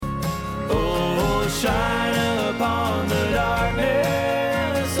Oh, shine upon the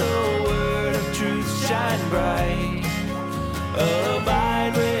darkness, oh, word of truth, shine bright.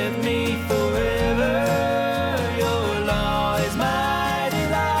 Abide with me forever, your law is my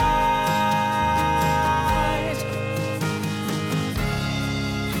delight.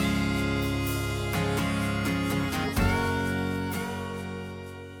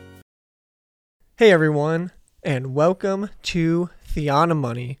 Hey everyone, and welcome to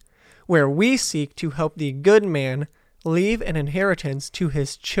Theonomoney, where we seek to help the good man leave an inheritance to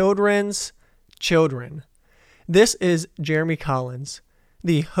his children's children. This is Jeremy Collins,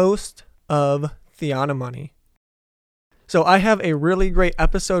 the host of Theonomoney. So I have a really great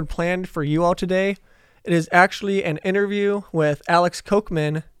episode planned for you all today. It is actually an interview with Alex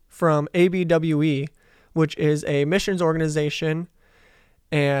Kochman from ABWE, which is a missions organization.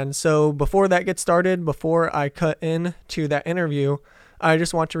 And so before that gets started, before I cut into that interview, I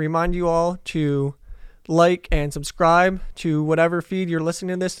just want to remind you all to like and subscribe to whatever feed you're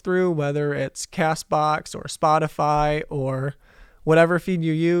listening to this through, whether it's Castbox or Spotify or whatever feed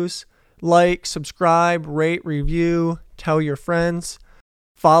you use. Like, subscribe, rate, review, tell your friends.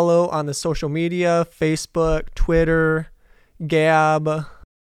 Follow on the social media, Facebook, Twitter, Gab,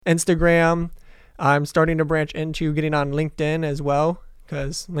 Instagram. I'm starting to branch into getting on LinkedIn as well,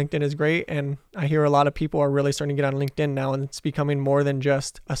 because LinkedIn is great, and I hear a lot of people are really starting to get on LinkedIn now, and it's becoming more than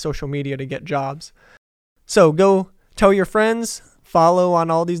just a social media to get jobs. So go tell your friends, follow on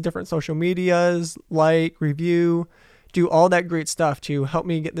all these different social medias, like, review, do all that great stuff to help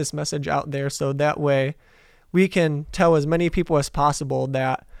me get this message out there, so that way we can tell as many people as possible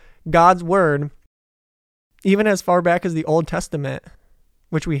that God's word, even as far back as the Old Testament,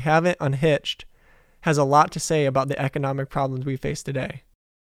 which we haven't unhitched, has a lot to say about the economic problems we face today.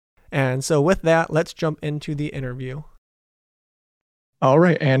 And so with that, let's jump into the interview. All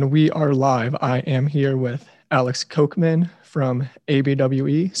right, and we are live. I am here with Alex Kochman from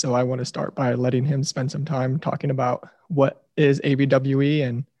ABWE. So I want to start by letting him spend some time talking about what is ABWE,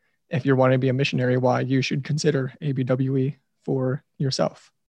 and if you're wanting to be a missionary, why you should consider ABWE for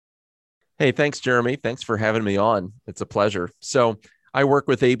yourself. Hey, thanks, Jeremy. Thanks for having me on. It's a pleasure. So I work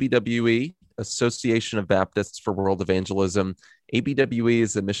with ABWE, Association of Baptists for World Evangelism. ABWE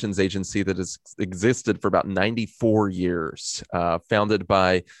is a missions agency that has existed for about 94 years, founded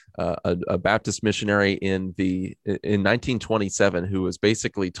by a Baptist missionary in 1927, who was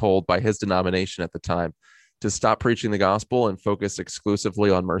basically told by his denomination at the time to stop preaching the gospel and focus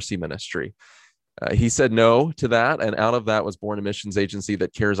exclusively on mercy ministry. He said no to that, and out of that was born a missions agency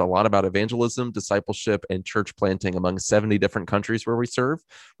that cares a lot about evangelism, discipleship, and church planting among 70 different countries where we serve.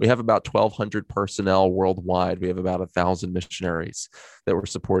 We have about 1,200 personnel worldwide. We have about 1,000 missionaries that we're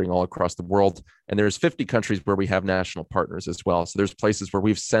supporting all across the world, and there's 50 countries where we have national partners as well. So there's places where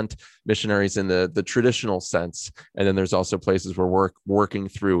we've sent missionaries in the traditional sense, and then there's also places where we're working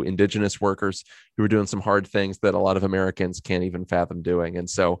through indigenous workers who are doing some hard things that a lot of Americans can't even fathom doing. And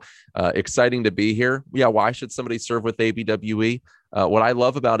so exciting to be here. Yeah, why should somebody serve with ABWE? What I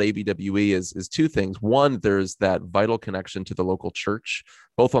love about ABWE is two things. One, there's that vital connection to the local church,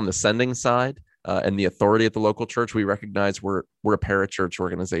 both on the sending side and the authority at the local church. We recognize we're a parachurch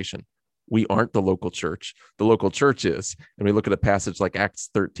organization. We aren't the local church. The local church is. And we look at a passage like Acts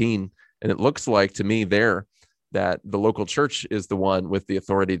 13, and it looks like to me there that the local church is the one with the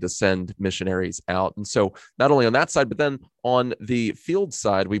authority to send missionaries out. And so not only on that side, but then on the field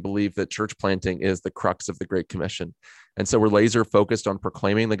side, we believe that church planting is the crux of the Great Commission. And so we're laser focused on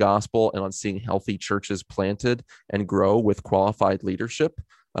proclaiming the gospel and on seeing healthy churches planted and grow with qualified leadership.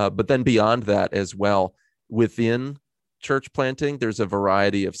 But then beyond that as well, within church planting, there's a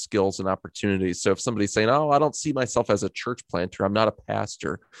variety of skills and opportunities. So if somebody's saying, oh, I don't see myself as a church planter, I'm not a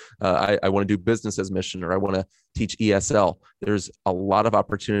pastor, I want to do business as mission, or I want to teach ESL, there's a lot of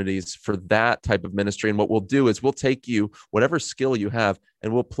opportunities for that type of ministry. And what we'll do is we'll take you, whatever skill you have,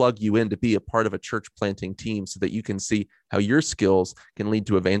 and we'll plug you in to be a part of a church planting team so that you can see how your skills can lead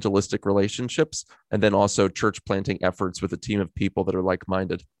to evangelistic relationships and then also church planting efforts with a team of people that are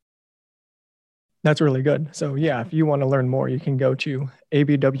like-minded. That's really good. So yeah, if you want to learn more, you can go to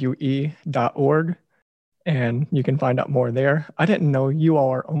abwe.org and you can find out more there. I didn't know you all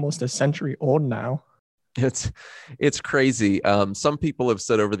are almost a century old now. It's crazy. Some people have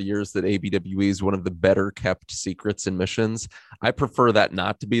said over the years that ABWE is one of the better kept secrets in missions. I prefer that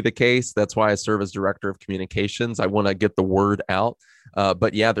not to be the case. That's why I serve as director of communications. I want to get the word out.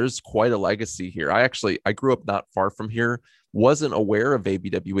 But yeah, there's quite a legacy here. I grew up not far from here. wasn't aware of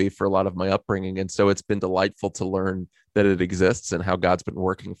ABWE for a lot of my upbringing. And so it's been delightful to learn that it exists and how God's been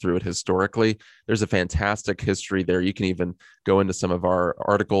working through it historically. There's a fantastic history there. You can even go into some of our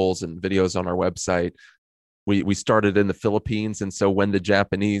articles and videos on our website. We started in the Philippines. And so when the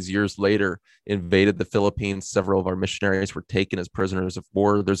Japanese years later invaded the Philippines, several of our missionaries were taken as prisoners of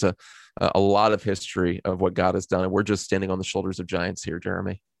war. There's a lot of history of what God has done. And we're just standing on the shoulders of giants here,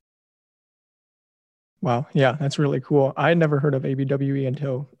 Jeremy. Wow. Yeah, that's really cool. I had never heard of ABWE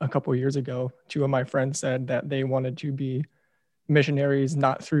until a couple of years ago. Two of my friends said that they wanted to be missionaries,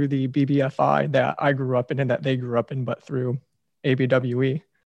 not through the BBFI that I grew up in and that they grew up in, but through ABWE.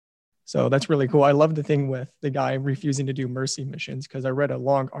 So that's really cool. I love the thing with the guy refusing to do mercy missions, because I read a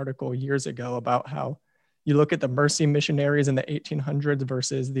long article years ago about how you look at the mercy missionaries in the 1800s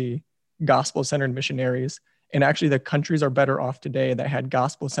versus the gospel-centered missionaries. And actually, the countries are better off today that had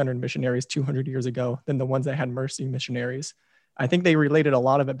gospel-centered missionaries 200 years ago than the ones that had mercy missionaries. I think they related a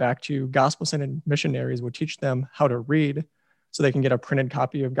lot of it back to gospel-centered missionaries would teach them how to read so they can get a printed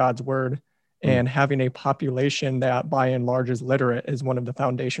copy of God's word. And having a population that by and large is literate is one of the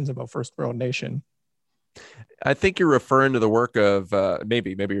foundations of a first world nation. I think you're referring to the work of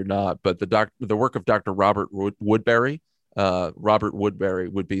maybe you're not, but the work of Dr. Robert Woodbury. Robert Woodbury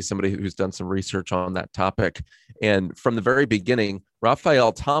would be somebody who's done some research on that topic. And from the very beginning,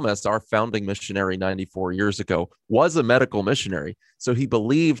 Raphael Thomas, our founding missionary 94 years ago, was a medical missionary. So he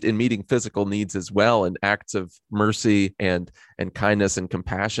believed in meeting physical needs as well, and acts of mercy and kindness and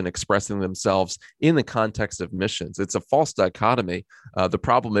compassion expressing themselves in the context of missions. It's a false dichotomy. The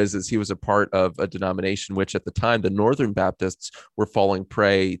problem is he was a part of a denomination which at the time, the Northern Baptists were falling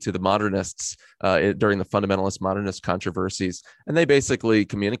prey to the modernists during the fundamentalist modernist controversies. And they basically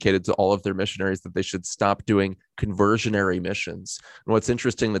communicated to all of their missionaries that they should stop doing conversionary missions. And what's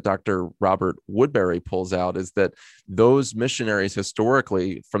interesting that Dr. Robert Woodbury pulls out is that those missionaries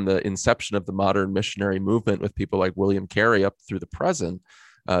historically, from the inception of the modern missionary movement with people like William Carey up through the present,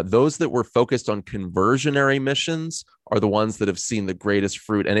 those that were focused on conversionary missions are the ones that have seen the greatest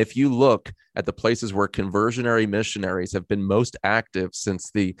fruit. And if you look at the places where conversionary missionaries have been most active since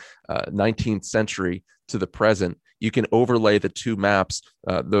the 19th century to the present, you can overlay the two maps.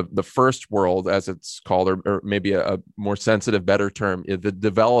 The first world, as it's called, or maybe a more sensitive, better term, the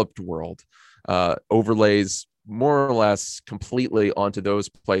developed world, overlays more or less completely onto those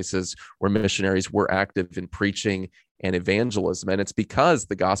places where missionaries were active in preaching and evangelism. And it's because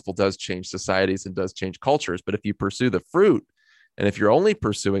the gospel does change societies and does change cultures. But if you pursue the fruit, and if you're only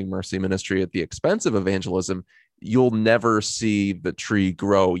pursuing mercy ministry at the expense of evangelism, you'll never see the tree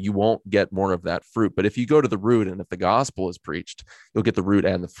grow. You won't get more of that fruit. But if you go to the root, and if the gospel is preached, you'll get the root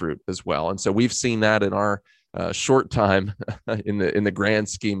and the fruit as well. And so we've seen that in our short time in the grand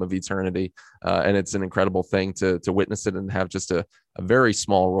scheme of eternity. And it's an incredible thing to witness it and have just a very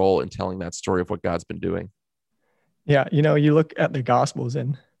small role in telling that story of what God's been doing. Yeah, you look at the Gospels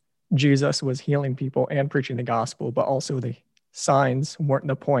and Jesus was healing people and preaching the gospel, but also the signs weren't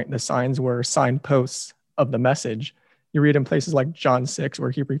the point. The signs were signposts of the message. You read in places like John 6,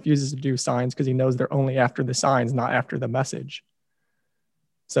 where he refuses to do signs because he knows they're only after the signs, not after the message.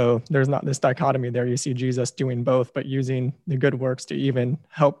 So there's not this dichotomy there. You see Jesus doing both, but using the good works to even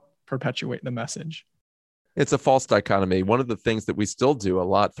help perpetuate the message. It's a false dichotomy. One of the things that we still do a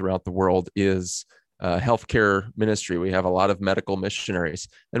lot throughout the world is healthcare ministry. We have a lot of medical missionaries,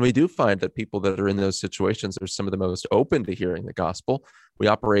 and we do find that people that are in those situations are some of the most open to hearing the gospel. We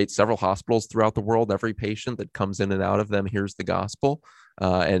operate several hospitals throughout the world. Every patient that comes in and out of them hears the gospel.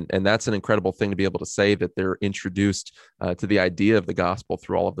 And that's an incredible thing to be able to say that they're introduced to the idea of the gospel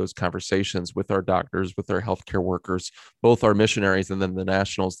through all of those conversations with our doctors, with our healthcare workers, both our missionaries and then the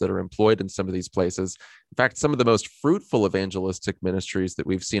nationals that are employed in some of these places. In fact, some of the most fruitful evangelistic ministries that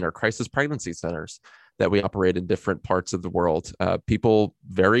we've seen are crisis pregnancy centers that we operate in different parts of the world. People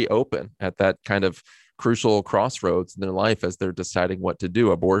very open at that kind of crucial crossroads in their life as they're deciding what to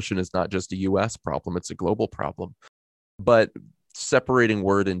do. Abortion is not just a U.S. problem, it's a global problem. But separating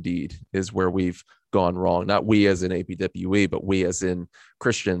word and deed is where we've gone wrong. Not we as in ABWE, but we as in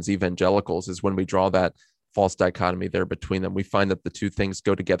Christians, evangelicals, is when we draw that false dichotomy there between them. We find that the two things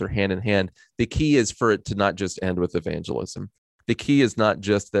go together hand in hand. The key is for it to not just end with evangelism. The key is not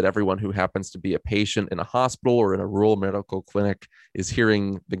just that everyone who happens to be a patient in a hospital or in a rural medical clinic is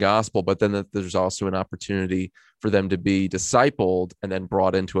hearing the gospel, but then that there's also an opportunity for them to be discipled and then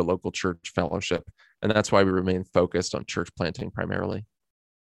brought into a local church fellowship. And that's why we remain focused on church planting primarily.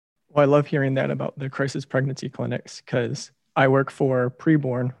 Well, I love hearing that about the crisis pregnancy clinics, because I work for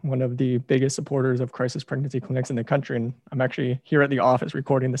Preborn, one of the biggest supporters of crisis pregnancy clinics in the country. And I'm actually here at the office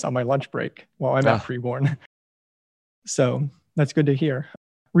recording this on my lunch break while I'm at Preborn. So that's good to hear.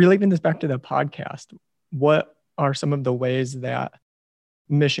 Relating this back to the podcast, what are some of the ways that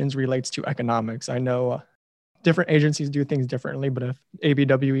missions relates to economics? I know different agencies do things differently, but if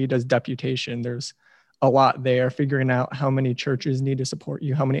ABWE does deputation, there's a lot there, figuring out how many churches need to support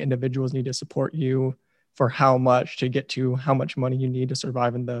you, how many individuals need to support you, for how much to get to how much money you need to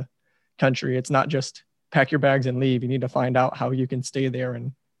survive in the country. It's not just pack your bags and leave. You need to find out how you can stay there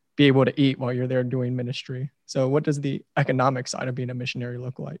and be able to eat while you're there doing ministry. So what does the economic side of being a missionary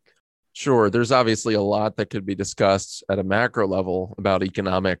look like? Sure. There's obviously a lot that could be discussed at a macro level about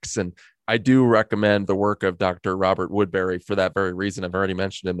economics. And I do recommend the work of Dr. Robert Woodbury for that very reason. I've already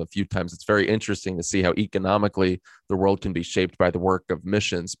mentioned him a few times. It's very interesting to see how economically the world can be shaped by the work of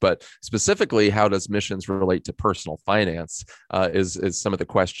missions. But specifically, how does missions relate to personal finance is some of the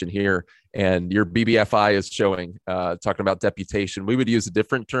question here. And your BBFI is showing, talking about deputation. We would use a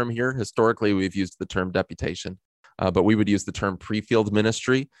different term here. Historically, we've used the term deputation. But we would use the term pre-field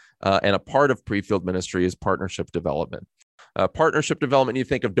ministry. And a part of pre-field ministry is partnership development. Partnership development, you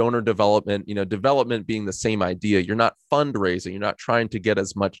think of donor development, development being the same idea. You're not fundraising. You're not trying to get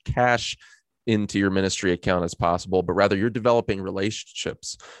as much cash into your ministry account as possible, but rather you're developing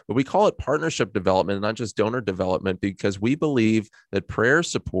relationships. But we call it partnership development, not just donor development, because we believe that prayer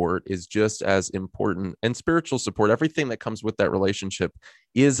support is just as important, and spiritual support, everything that comes with that relationship,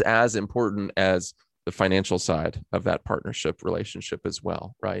 is as important as the financial side of that partnership relationship as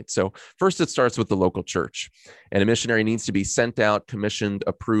well, right? So first, it starts with the local church, and a missionary needs to be sent out, commissioned,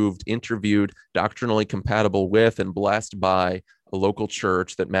 approved, interviewed, doctrinally compatible with, and blessed by a local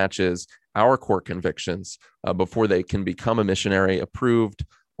church that matches our core convictions before they can become a missionary approved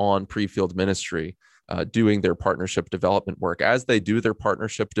on pre-field ministry, doing their partnership development work. As they do their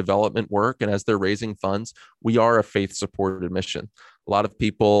partnership development work and as they're raising funds, we are a faith-supported mission. A lot of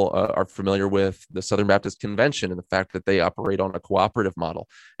people are familiar with the Southern Baptist Convention and the fact that they operate on a cooperative model.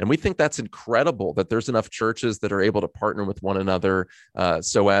 And we think that's incredible that there's enough churches that are able to partner with one another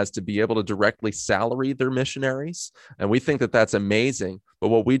so as to be able to directly salary their missionaries. And we think that that's amazing. But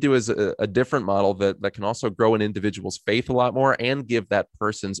what we do is a different model that can also grow an individual's faith a lot more and give that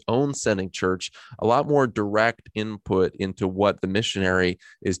person's own sending church a lot more direct input into what the missionary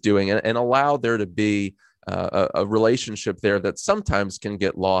is doing, and allow there to be a relationship there that sometimes can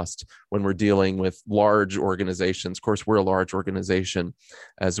get lost when we're dealing with large organizations. Of course, we're a large organization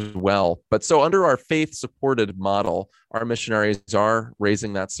as well. But so under our faith-supported model, our missionaries are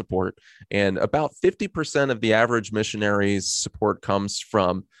raising that support. And about 50% of the average missionaries' support comes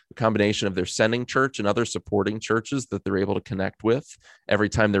from a combination of their sending church and other supporting churches that they're able to connect with every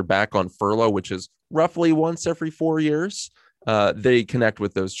time they're back on furlough, which is roughly once every 4 years. They connect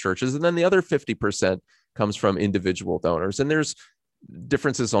with those churches. And then the other 50% comes from individual donors. And there's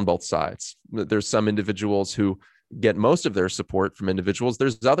differences on both sides. There's some individuals who get most of their support from individuals.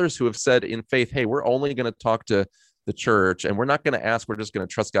 There's others who have said in faith, hey, we're only going to talk to the church and we're not going to ask, we're just going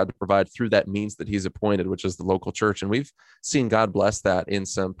to trust God to provide through that means that he's appointed, which is the local church. And we've seen God bless that in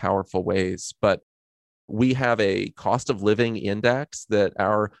some powerful ways. But we have a cost of living index that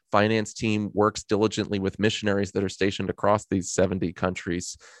our finance team works diligently with missionaries that are stationed across these 70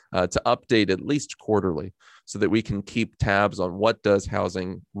 countries to update at least quarterly so that we can keep tabs on what does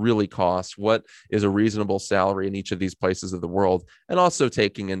housing really cost, what is a reasonable salary in each of these places of the world, and also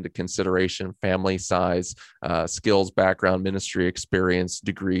taking into consideration family size, skills, background, ministry experience,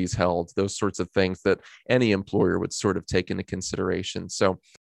 degrees held, those sorts of things that any employer would sort of take into consideration. So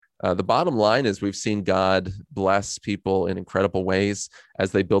the bottom line is we've seen God bless people in incredible ways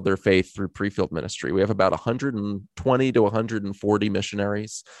as they build their faith through pre-field ministry. We have about 120 to 140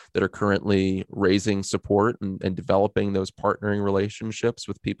 missionaries that are currently raising support and developing those partnering relationships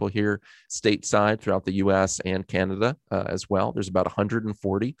with people here stateside throughout the U.S. and Canada as well. There's about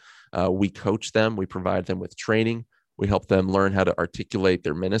 140. We coach them. We provide them with training. We help them learn how to articulate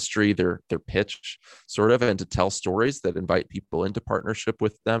their ministry, their pitch, sort of, and to tell stories that invite people into partnership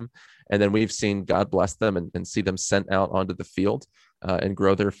with them. And then we've seen God bless them and see them sent out onto the field and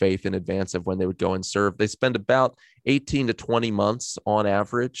grow their faith in advance of when they would go and serve. They spend about 18 to 20 months on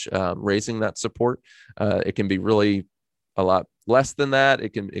average raising that support. It can be really a lot less than that.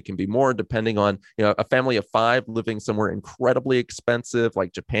 It can be more depending on, a family of 5 living somewhere incredibly expensive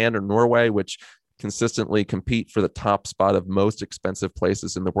like Japan or Norway, which consistently compete for the top spot of most expensive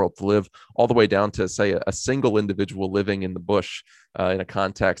places in the world to live, all the way down to, say, a single individual living in the bush in a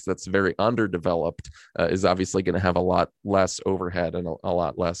context that's very underdeveloped is obviously going to have a lot less overhead and a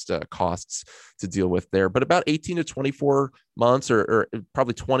lot less costs to deal with there. But about 18 to 24 months or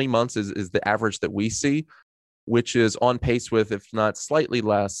probably 20 months is the average that we see which is on pace with, if not slightly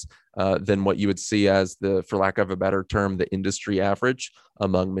less, than what you would see as the, for lack of a better term, the industry average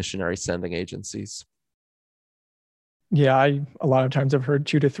among missionary sending agencies. Yeah, a lot of times I've heard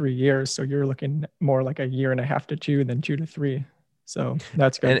 2 to 3 years. So you're looking more like a year and a half to 2 than 2 to 3. So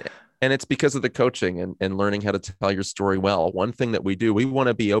that's good. And it's because of the coaching and learning how to tell your story well. One thing that we do, we want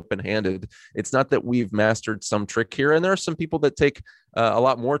to be open-handed. It's not that we've mastered some trick here. And there are some people that take a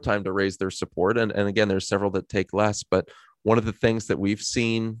lot more time to raise their support. And again, there's several that take less. But one of the things that we've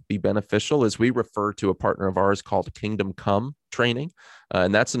seen be beneficial is we refer to a partner of ours called Kingdom Come Training.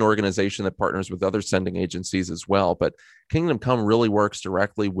 And that's an organization that partners with other sending agencies as well. But Kingdom Come really works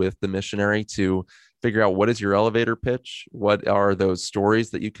directly with the missionary to figure out what is your elevator pitch, what are those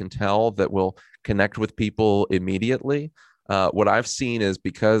stories that you can tell that will connect with people immediately. What I've seen is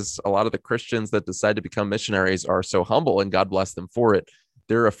because a lot of the Christians that decide to become missionaries are so humble, and God bless them for it,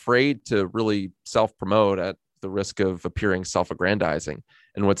 they're afraid to really self-promote at the risk of appearing self-aggrandizing.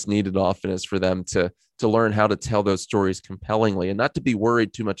 And what's needed often is for them to learn how to tell those stories compellingly, and not to be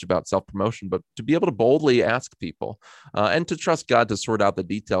worried too much about self-promotion, but to be able to boldly ask people and to trust God to sort out the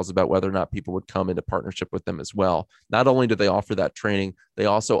details about whether or not people would come into partnership with them as well. Not only do they offer that training, they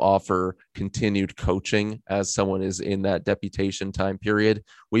also offer continued coaching as someone is in that deputation time period.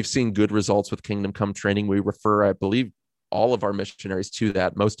 We've seen good results with Kingdom Come Training. We refer, I believe, all of our missionaries to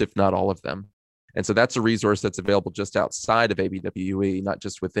that, most if not all of them. And so that's a resource that's available just outside of ABWE, not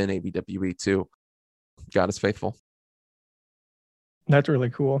just within ABWE too. God is faithful. That's really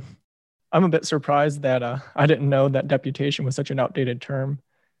cool. I'm a bit surprised that I didn't know that deputation was such an outdated term,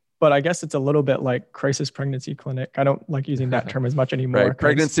 but I guess it's a little bit like crisis pregnancy clinic. I don't like using that term as much anymore. Right.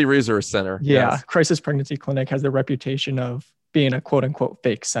 Pregnancy Resource Center. Yeah. Yes. Crisis pregnancy clinic has the reputation of being a quote unquote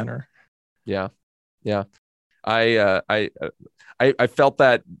fake center. Yeah. Yeah. I felt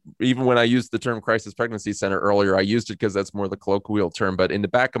that even when I used the term crisis pregnancy center earlier, I used it because that's more the colloquial term. But in the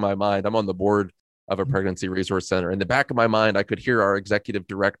back of my mind, I'm on the board of a pregnancy resource center. In the back of my mind, I could hear our executive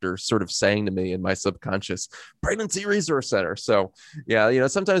director sort of saying to me in my subconscious, pregnancy resource center. So yeah,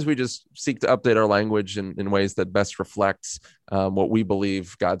 sometimes we just seek to update our language in ways that best reflects what we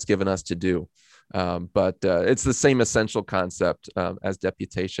believe God's given us to do. But it's the same essential concept as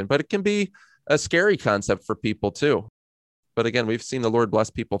deputation, but it can be a scary concept for people too. But again, we've seen the Lord bless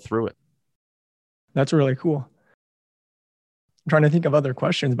people through it. That's really cool. I'm trying to think of other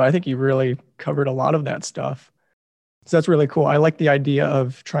questions, but I think you really covered a lot of that stuff. So that's really cool. I like the idea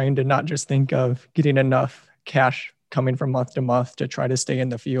of trying to not just think of getting enough cash coming from month to month to try to stay in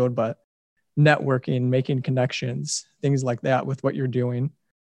the field, but networking, making connections, things like that with what you're doing.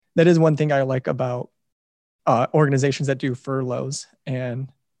 That is one thing I like about organizations that do furloughs. And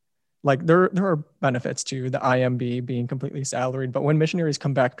like there are benefits to the IMB being completely salaried, but when missionaries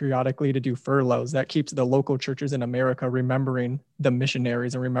come back periodically to do furloughs, that keeps the local churches in America remembering the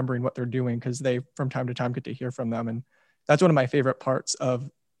missionaries and remembering what they're doing, because they from time to time get to hear from them. And that's one of my favorite parts of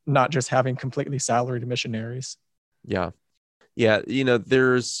not just having completely salaried missionaries. Yeah.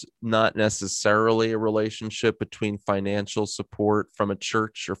 There's not necessarily a relationship between financial support from a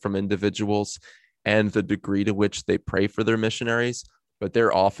church or from individuals and the degree to which they pray for their missionaries. But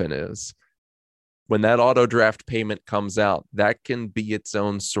there often is. When that auto draft payment comes out, that can be its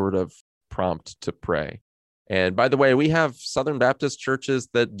own sort of prompt to pray. And by the way, we have Southern Baptist churches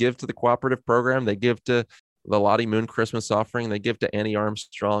that give to the cooperative program. They give to the Lottie Moon Christmas offering. They give to Annie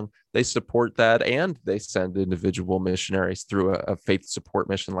Armstrong. They support that, and they send individual missionaries through a faith support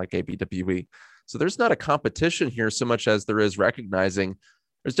mission like ABWE. So there's not a competition here so much as there is recognizing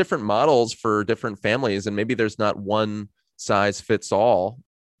there's different models for different families, and maybe there's not one size fits all,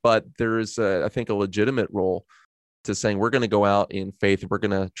 but there's I think a legitimate role to saying we're going to go out in faith and we're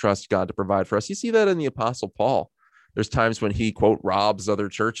going to trust God to provide for us. You see that in the Apostle Paul. There's times when he, quote, robs other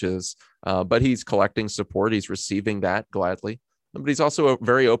churches, but he's collecting support. He's receiving that gladly. But he's also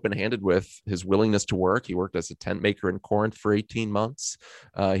very open-handed with his willingness to work. He worked as a tent maker in Corinth for 18 months.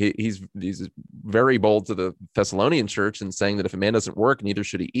 He's very bold to the Thessalonian church in saying that if a man doesn't work, neither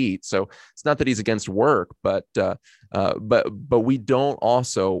should he eat. So it's not that he's against work, but we don't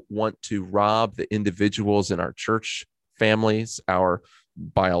also want to rob the individuals in our church families, our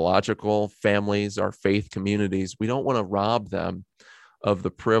biological families, our faith communities. We don't want to rob them of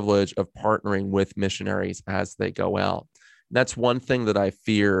the privilege of partnering with missionaries as they go out. That's one thing that I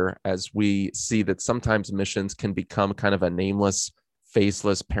fear as we see that sometimes missions can become kind of a nameless,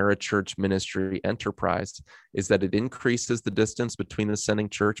 faceless parachurch ministry enterprise, is that it increases the distance between the sending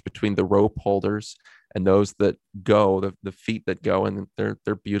church, between the rope holders and those that go, the feet that go, and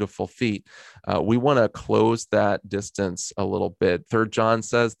they're beautiful feet. We want to close that distance a little bit. 3 John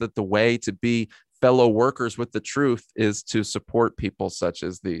says that the way to be fellow workers with the truth is to support people such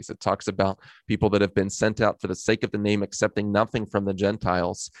as these. It talks about people that have been sent out for the sake of the name, accepting nothing from the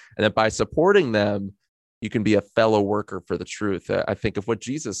Gentiles, and that by supporting them, you can be a fellow worker for the truth. I think of what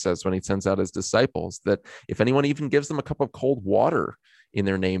Jesus says when he sends out his disciples, that if anyone even gives them a cup of cold water in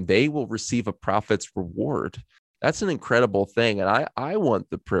their name, they will receive a prophet's reward. That's an incredible thing. And I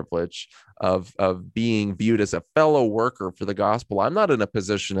want the privilege of being viewed as a fellow worker for the gospel. I'm not in a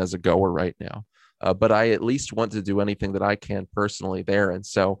position as a goer right now, but I at least want to do anything that I can personally there. And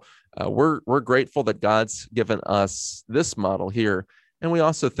so we're grateful that God's given us this model here. And we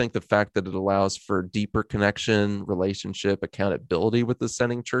also think the fact that it allows for deeper connection, relationship, accountability with the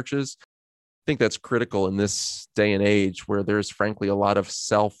sending churches. I think that's critical in this day and age where there's frankly a lot of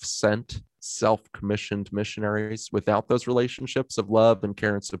self-sent, self-commissioned missionaries without those relationships of love and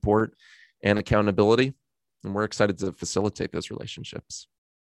care and support and accountability. And we're excited to facilitate those relationships.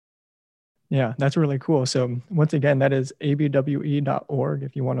 Yeah, that's really cool. So once again, that is abwe.org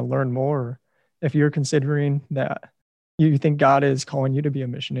if you want to learn more. If you're considering that you think God is calling you to be a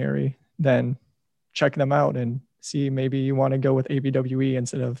missionary, then check them out and see maybe you want to go with ABWE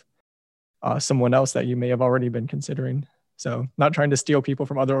instead of someone else that you may have already been considering. So not trying to steal people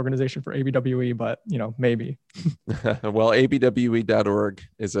from other organizations for ABWE, but maybe. Well, abwe.org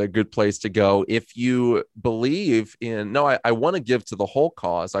is a good place to go. If you believe in, I want to give to the whole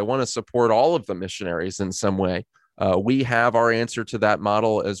cause. I want to support all of the missionaries in some way. We have our answer to that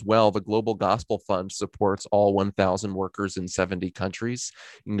model as well. The Global Gospel Fund supports all 1,000 workers in 70 countries.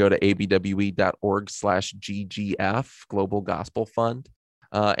 You can go to abwe.org/GGF, Global Gospel Fund.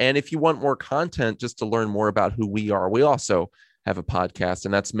 And if you want more content just to learn more about who we are, we also have a podcast,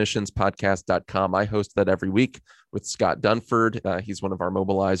 and that's missionspodcast.com. I host that every week with Scott Dunford. He's one of our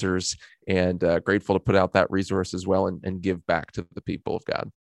mobilizers, and grateful to put out that resource as well and give back to the people of God.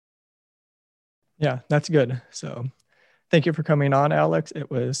 Yeah, that's good. So thank you for coming on, Alex. It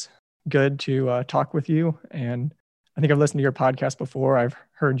was good to talk with you. And I think I've listened to your podcast before. I've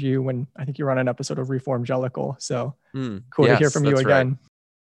heard you when I think you were on an episode of Reformgelical. So cool to hear from you again. Right.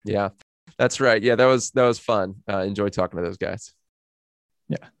 Yeah, that's right. Yeah, that was fun. Enjoy talking to those guys.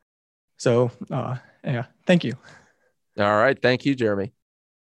 Yeah. So yeah, thank you. All right. Thank you, Jeremy.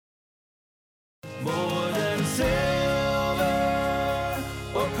 More than silver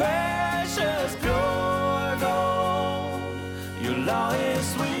or precious pure gold, your law is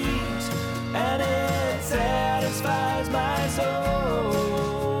sweet and it satisfies my soul.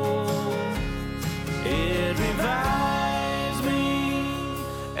 It revives me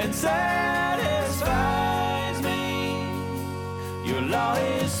and satisfies me. Your law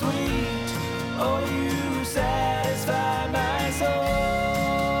is sweet, oh you